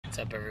What's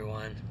up,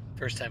 everyone?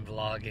 First time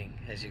vlogging,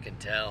 as you can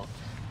tell.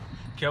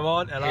 Come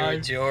on, hello. Here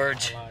with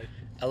George.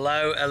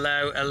 Hello,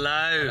 hello,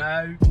 hello.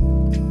 Hello.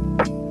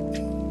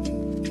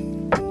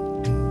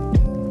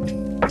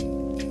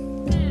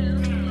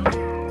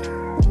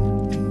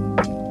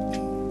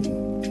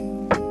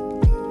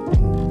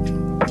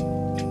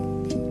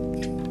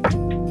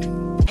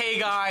 Hey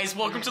guys,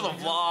 welcome to the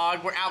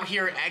vlog. We're out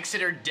here in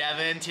Exeter,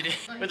 Devon today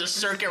with the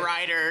circuit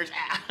riders.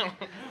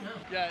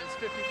 Yeah, it's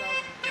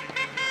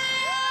 50,000.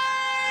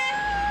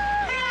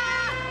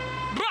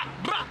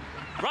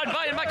 Ride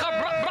by in my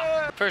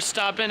car. First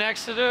stop in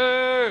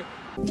Exeter.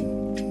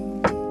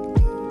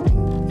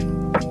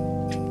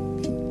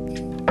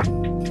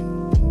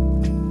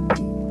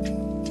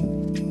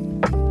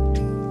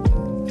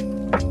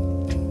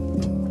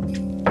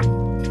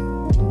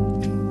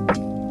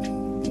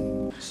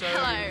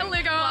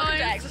 Hello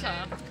guys.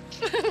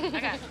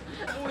 Okay.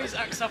 Always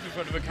acts up in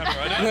front of a camera.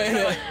 I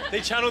know. Like,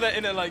 they channel that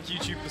inner like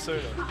YouTube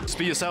persona. Just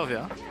be yourself,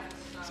 yeah.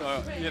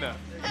 So you know.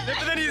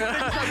 But then he's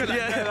like,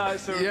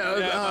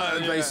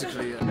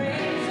 Basically. Yeah.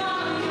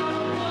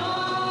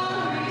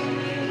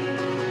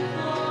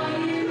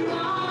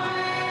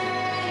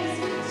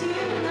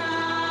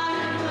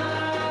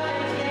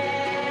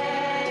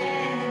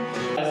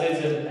 I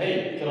say to him,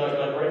 hey, can I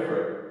pray for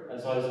it?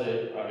 And so I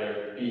say,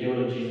 okay, be healed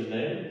in Jesus'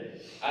 name.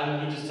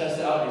 And he just tests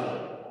it out and he's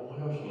like, oh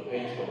my gosh, the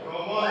pain's gone. Come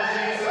on,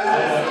 Jesus!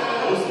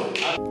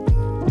 Awesome.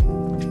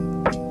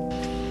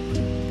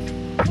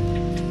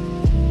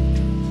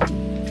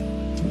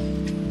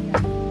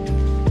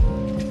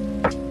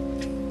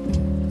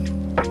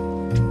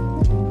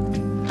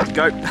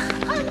 Go.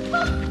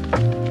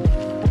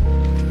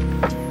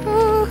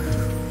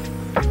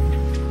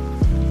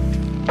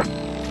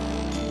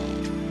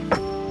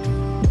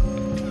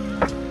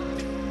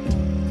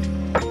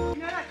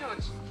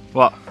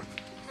 What?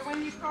 So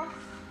when you cross,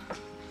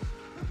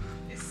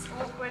 it's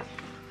awkward.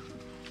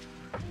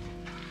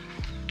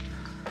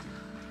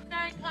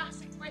 Very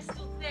classic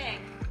Bristol thing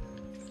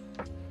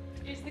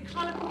is the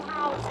colourful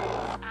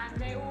houses,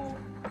 and they all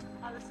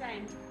are the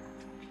same.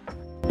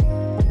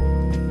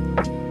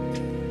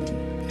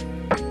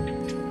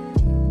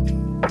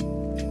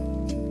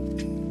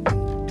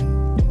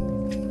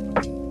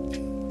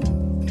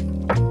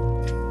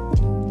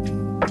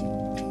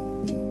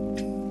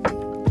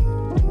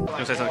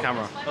 Say to the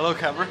camera. hello,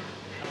 camera.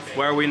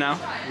 Where are we now?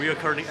 We are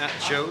currently at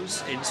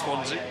Joe's in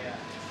Swansea,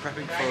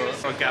 prepping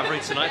for a gathering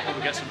tonight, but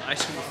we'll get some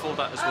ice cream before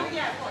that as well.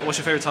 What's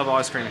your favourite type of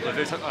ice cream? My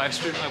favourite type of ice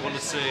cream, I want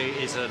to say,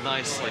 is a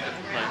nice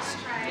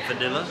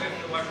vanilla.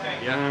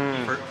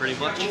 Yeah, pretty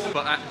much.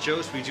 But at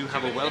Joe's, we do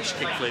have a Welsh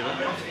cake flavour,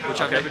 which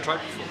I've never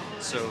tried before.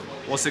 So,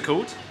 What's it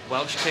called?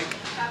 Welsh cake.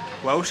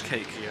 Welsh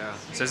cake. Yeah.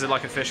 So is it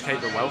like a fish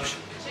cake but Welsh?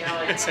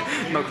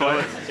 Not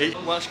quite.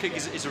 Welsh cake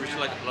is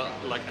originally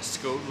like a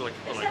scone with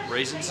like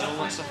raisins and all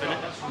that stuff in it.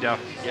 Yeah.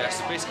 Yeah,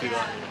 so basically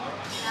that.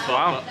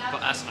 Wow.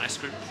 But as ice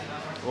cream.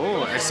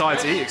 Oh,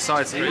 excited to eat,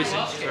 excited to eat.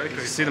 Crazy, very You can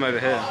crazy. see them over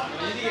here.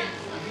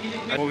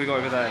 What have we got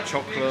over there?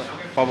 Chocolate,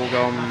 bubble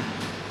gum,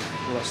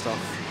 all that stuff.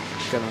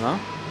 Get them now.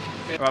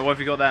 Right, what have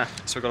you got there?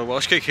 So we've got a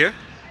Welsh cake here.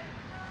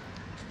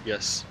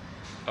 Yes.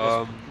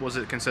 What does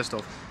it consist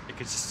of? It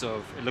consists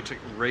of, it looks like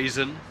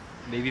raisin,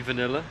 maybe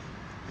vanilla.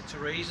 It's a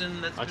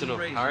raisin that's I don't know,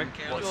 raisin. Harry,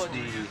 What's what's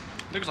the...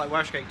 Looks like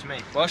Welsh cake to me.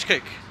 Welsh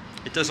cake.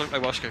 It does look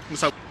like Welsh cake.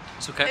 So,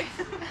 It's okay.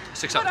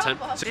 6 out of 10.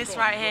 This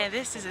right here,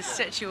 this is a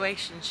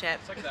situationship.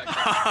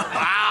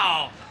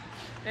 Wow!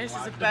 This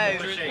is a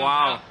boat.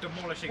 wow.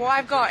 What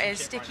I've got is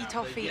sticky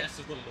toffee,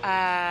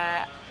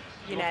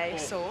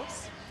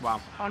 sauce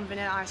Wow. on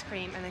vanilla ice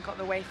cream, and then got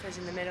the wafers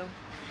in the middle.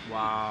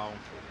 Wow.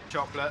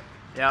 Chocolate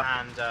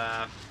Yeah. and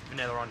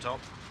vanilla on top.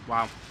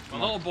 Wow. A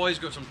little boy's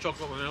got some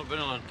chocolate with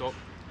vanilla on top.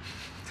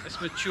 This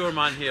mature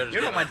man here is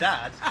You're not my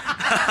dad.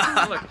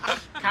 Look,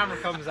 camera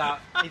comes out.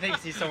 He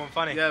thinks he's someone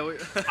funny. Yeah.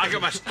 I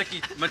got my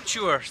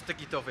mature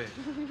sticky toffee.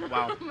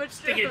 Wow.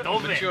 Sticky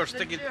Mature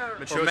sticky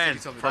Mature for men.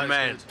 sticky toffee, For that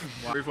men. is good.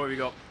 Wow. Ruth, what have you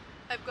got?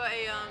 I've got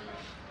a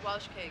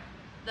Welsh cake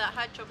that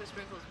had chocolate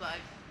sprinkles, but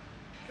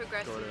I've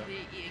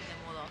progressively eating them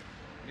all off.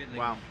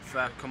 Wow.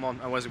 Fair. Come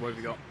on. And what have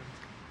you got?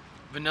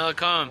 Vanilla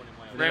cone.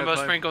 Rainbow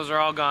cone. sprinkles are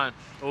all gone.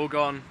 All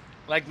gone.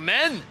 Like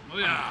men.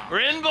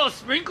 Rainbow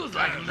sprinkles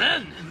like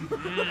men.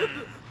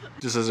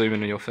 Just a zoom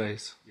in on your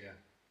face. Yeah.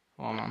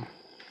 Oh man.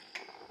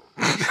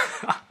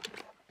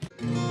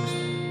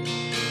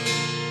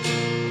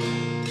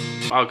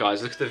 Wow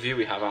guys, look at the view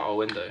we have out our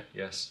window.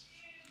 Yes.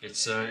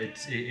 It's very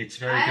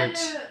good.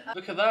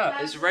 Look at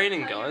that. It's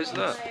raining guys,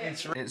 look.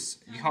 It's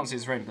you can't see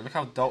it's raining, but look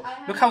how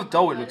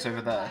dull it looks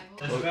over there.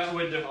 There's a better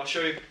window, I'll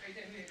show you.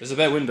 There's a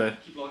better window.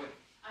 Keep vlogging.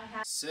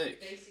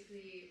 Sick.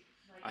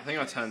 I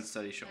think I turned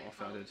steady shot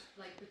off, I did.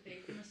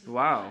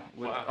 Wow.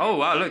 Oh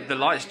wow, look, the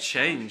lights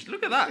changed.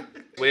 Look at that.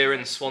 We're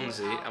in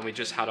Swansea and we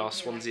just had our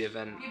Swansea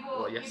event,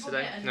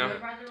 yesterday? No.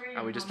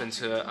 And we just been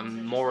to a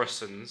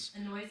Morrison's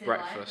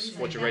breakfast.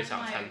 What'd you rate it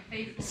out of 10? An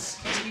 8. It's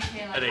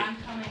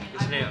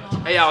an 8 out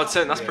of 10. 8 out of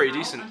 10, that's pretty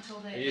decent.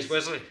 It is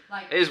Wesley.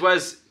 It is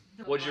Wes.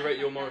 What'd you rate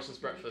your Morrison's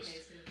breakfast?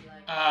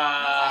 10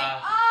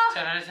 out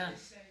of 10.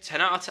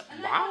 10 out of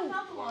 10.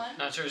 Wow.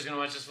 Not sure who's gonna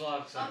watch this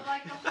vlog. So.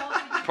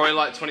 Probably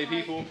like 20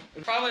 people.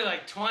 Probably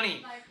like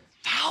 20,000.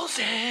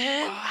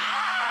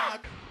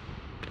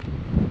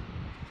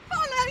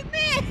 Follow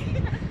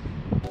me!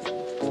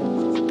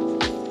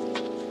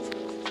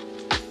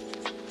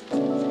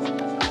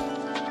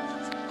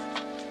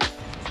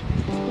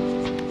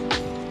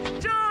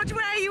 George,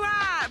 where are you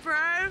at,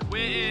 bro?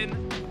 We're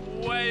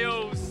in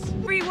Wales.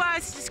 3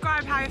 words to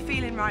describe how you're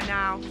feeling right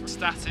now.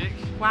 Ecstatic,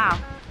 Wow.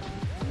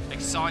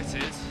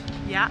 excited,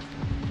 Yeah.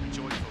 and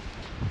joyful.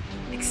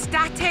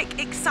 Ecstatic,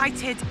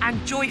 excited,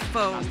 and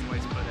joyful. That's the way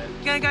to put it.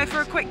 You gonna go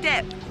for a quick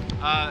dip?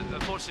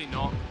 Unfortunately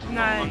not.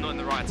 No. I'm not in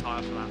the right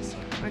attire for that, so.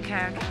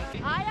 Okay,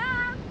 okay. I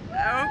am!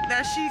 Oh,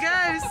 there she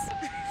goes.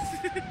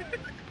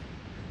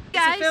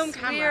 Guys, film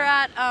camera. we're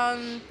at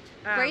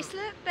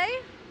Bracelet Bay?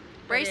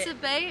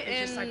 Bracelet Bay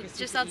it's in just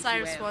just like a super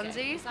outside of easy way of Swansea.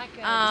 getting it. It's like a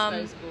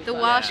disposable The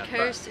phone. Welsh Yeah, but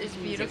coast is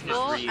beautiful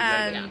really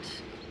and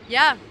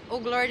yeah, all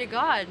glory to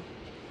God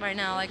right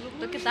now. Like,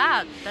 look at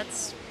that.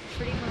 That's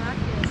pretty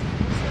miraculous.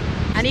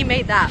 And he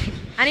made that.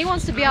 And he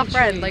wants to be our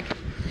friend, like,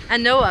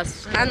 and know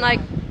us. And like,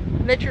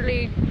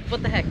 literally,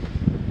 what the heck?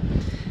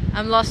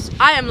 I'm lost.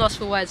 I am lost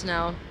for words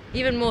now.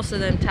 Even more so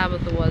than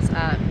Tabitha was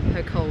at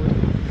her cold.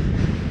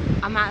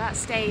 I'm at that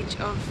stage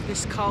of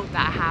this cold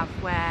that I have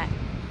where,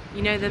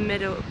 you know, the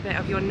middle bit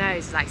of your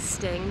nose like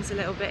stings a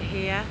little bit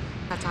here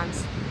at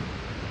times.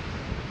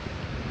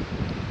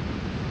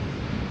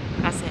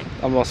 That's it.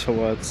 I'm lost for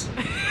words.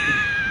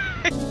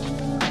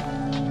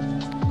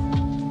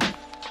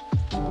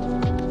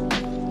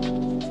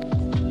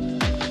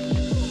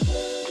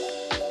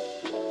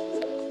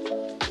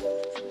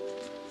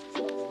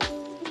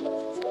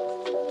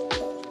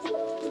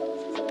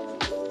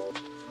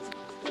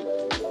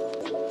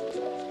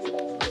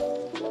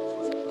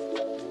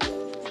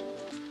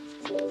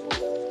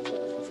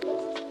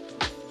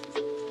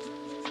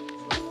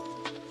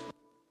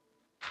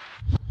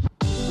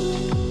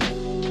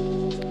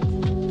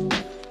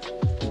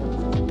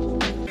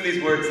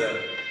 These words out.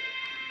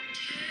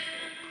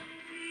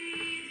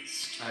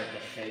 Alright, the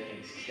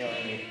faking's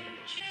killing me.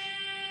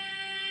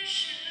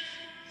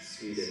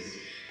 Sweetest.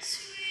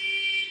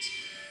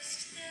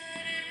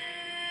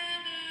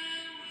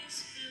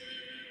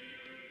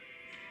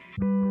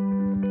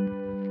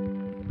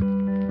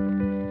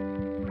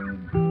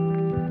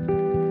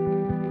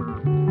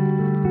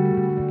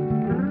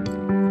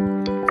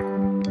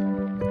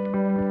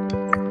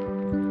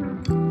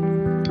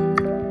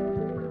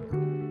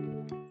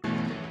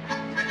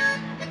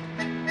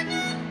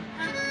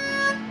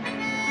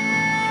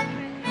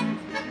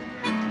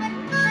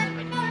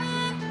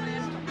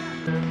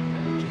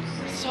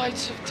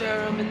 Sights of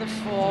Durham in the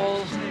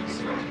fall.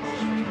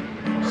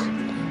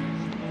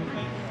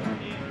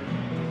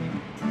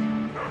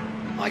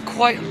 I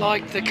quite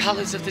like the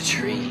colours of the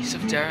trees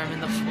of Durham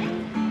in the fall.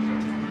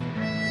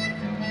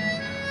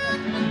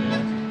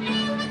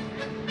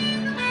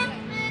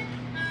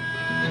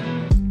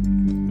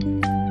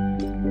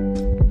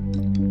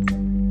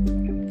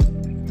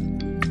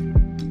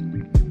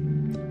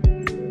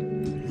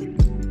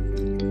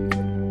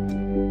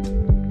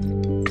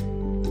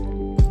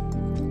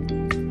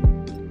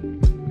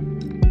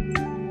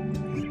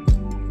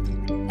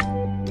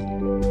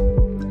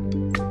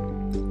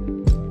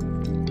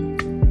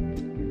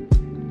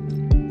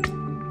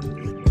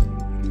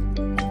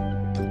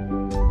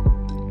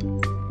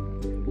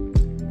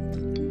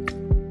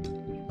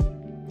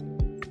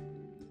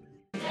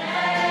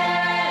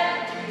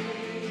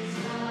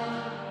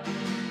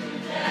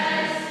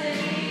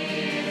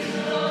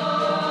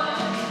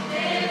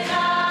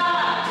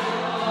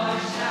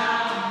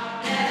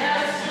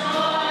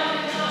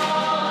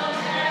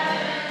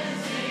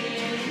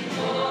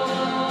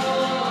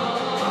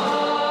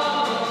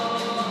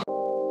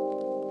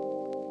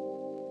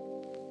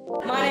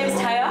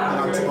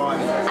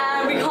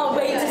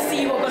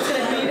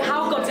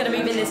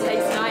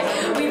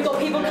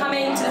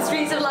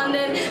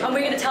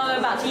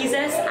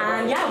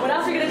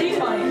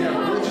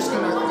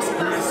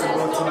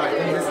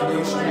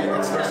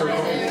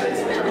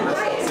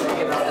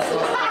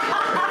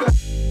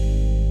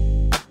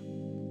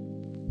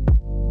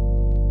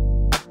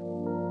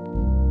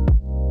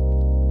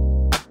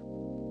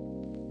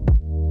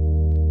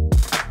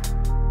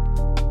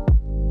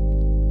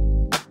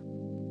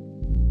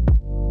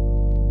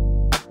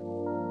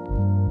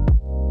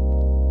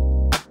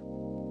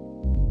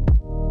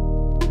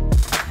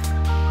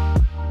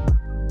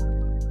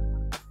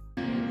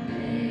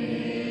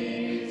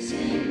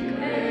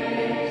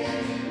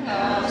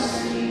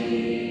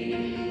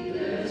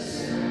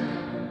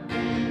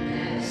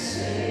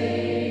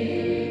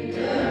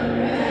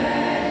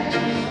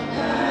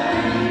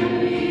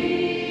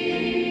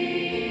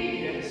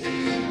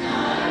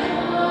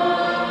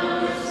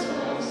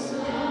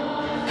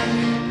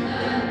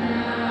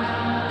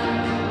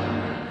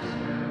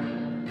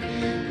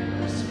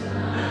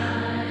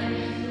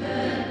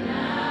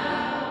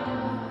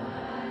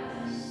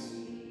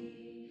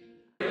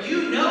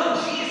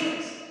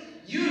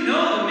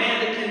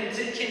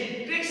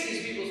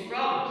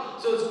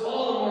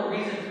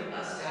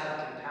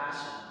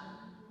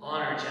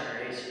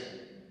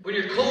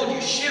 When you're cold,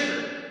 you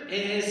shiver. And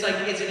it's like,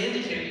 it's an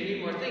indicator you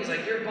need more things.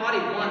 Like your body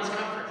wants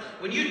comfort.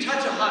 When you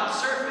touch a hot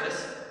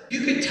surface,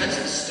 you could touch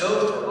the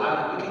stove for a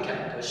while and you can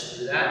kind of push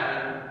through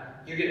that. I mean,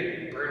 you're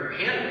going to burn your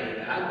hand really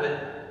bad,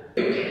 but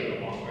you're okay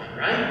in the long run,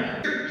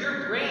 right?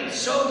 Your brain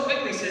so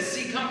quickly says,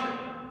 seek comfort.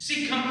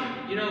 Seek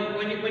comfort. You know,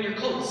 when you're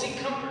cold, seek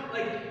comfort.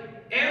 Like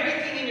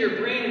everything in your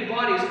brain and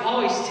body is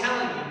always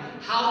telling you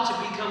how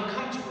to become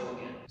comfortable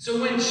again.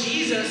 So when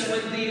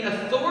the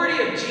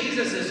authority of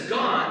Jesus is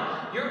gone,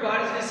 your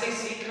body's going to say,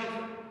 seek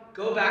comfort.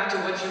 Go back to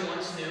what you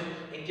once knew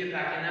and get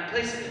back in that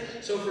place again.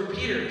 So for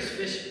Peter, it's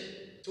fishing.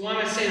 So why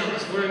am I saying all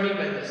this? What do I mean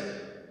by this?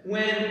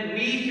 When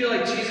we feel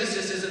like Jesus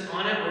just isn't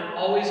on it, we're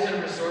always going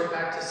to resort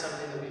back to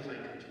something that we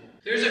find comfortable.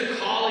 There's a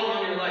calling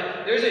on your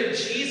life. There's a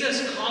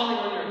Jesus calling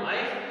on your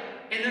life,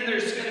 and then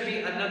there's going to be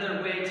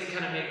another way to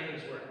kind of make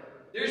things work.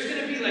 There's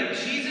going to be like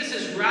Jesus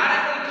is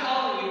radically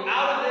calling you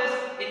out of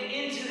this and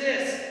into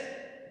this.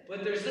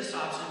 But there's this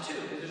option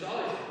too, because there's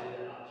always